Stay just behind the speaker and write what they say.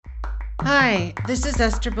Hi, this is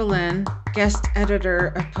Esther Belin, guest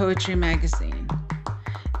editor of Poetry Magazine.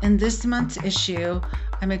 In this month's issue,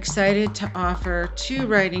 I'm excited to offer 2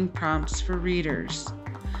 writing prompts for readers.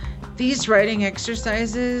 These writing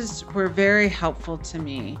exercises were very helpful to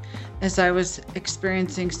me as I was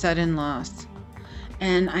experiencing sudden loss.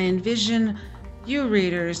 And I envision you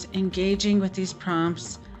readers engaging with these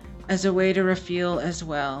prompts as a way to refuel as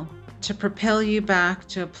well, to propel you back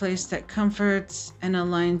to a place that comforts and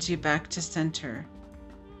aligns you back to center.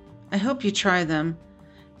 I hope you try them,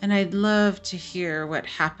 and I'd love to hear what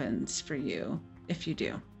happens for you if you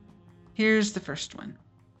do. Here's the first one.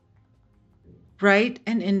 Write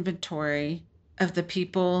an inventory of the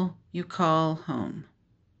people you call home.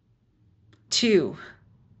 2,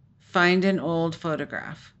 find an old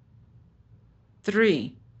photograph.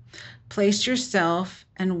 3, place yourself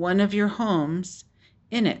and one of your homes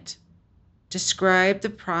in it. Describe the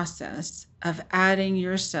process of adding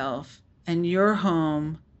yourself and your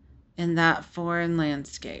home in that foreign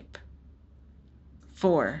landscape.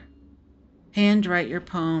 4, handwrite your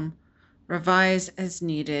poem, revise as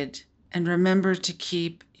needed, and remember to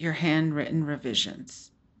keep your handwritten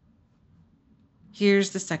revisions. Here's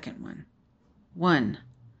the second one. 1,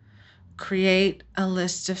 create a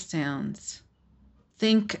list of sounds.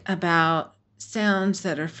 Think about sounds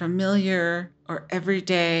that are familiar or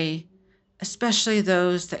everyday, especially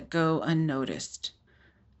those that go unnoticed.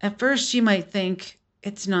 At first, you might think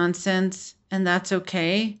it's nonsense, and that's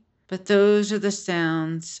okay, but those are the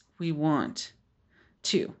sounds we want.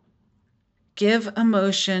 2, give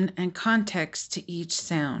emotion and context to each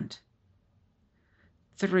sound.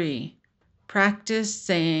 3, practice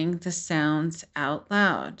saying the sounds out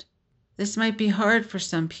loud. This might be hard for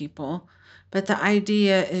some people, but the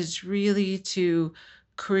idea is really to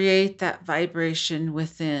create that vibration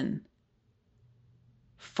within.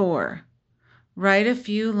 4, write a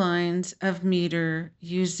few lines of meter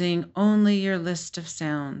using only your list of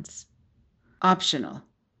sounds. Optional.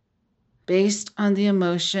 Based on the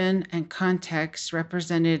emotion and context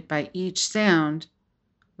represented by each sound,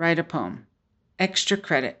 write a poem. Extra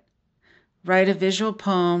credit. Write a visual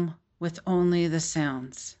poem with only the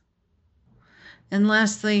sounds. And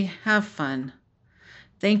lastly, have fun.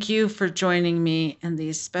 Thank you for joining me in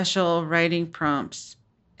these special writing prompts.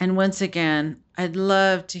 And once again, I'd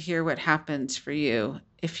love to hear what happens for you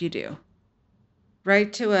if you do.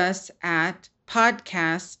 Write to us at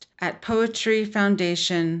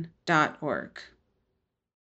podcast@poetryfoundation.org.